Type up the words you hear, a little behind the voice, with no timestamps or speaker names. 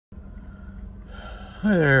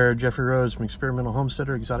Hi there, Jeffrey Rhoades from Experimental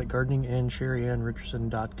Homesteader, Exotic Gardening, and Sheri and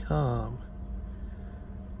Richerson.com.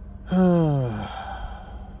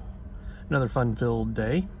 Another fun-filled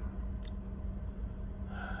day.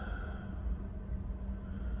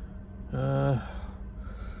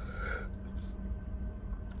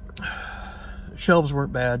 Shelves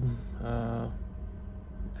weren't bad.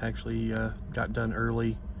 Actually got done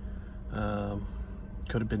early.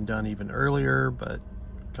 Could have been done even earlier, but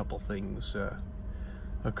a couple things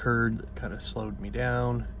occurred that kind of slowed me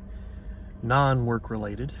down, non-work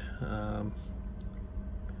related.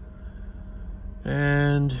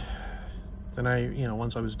 And then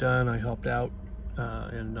once I was done, I helped out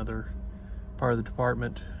in another part of the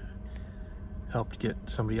department, helped get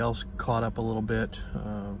somebody else caught up a little bit,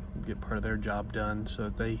 get part of their job done so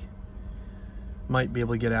that they might be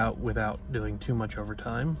able to get out without doing too much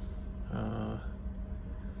overtime.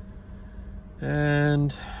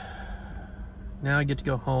 And now I get to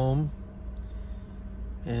go home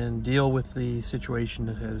and deal with the situation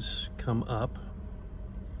that has come up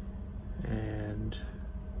and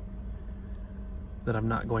that I'm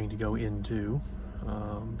not going to go into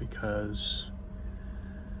because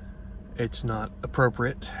it's not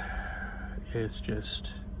appropriate. It's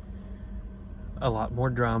just a lot more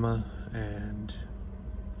drama, and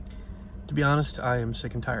to be honest, I am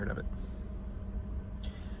sick and tired of it.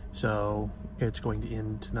 So it's going to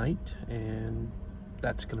end tonight, and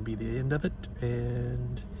that's going to be the end of it.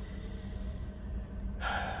 And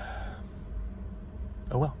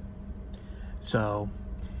oh well. So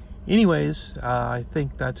anyways, I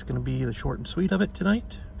think that's going to be the short and sweet of it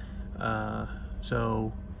tonight.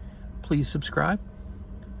 So please subscribe,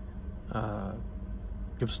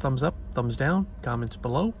 give us a thumbs up, thumbs down, comments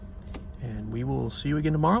below, and we will see you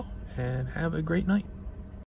again tomorrow, and have a great night.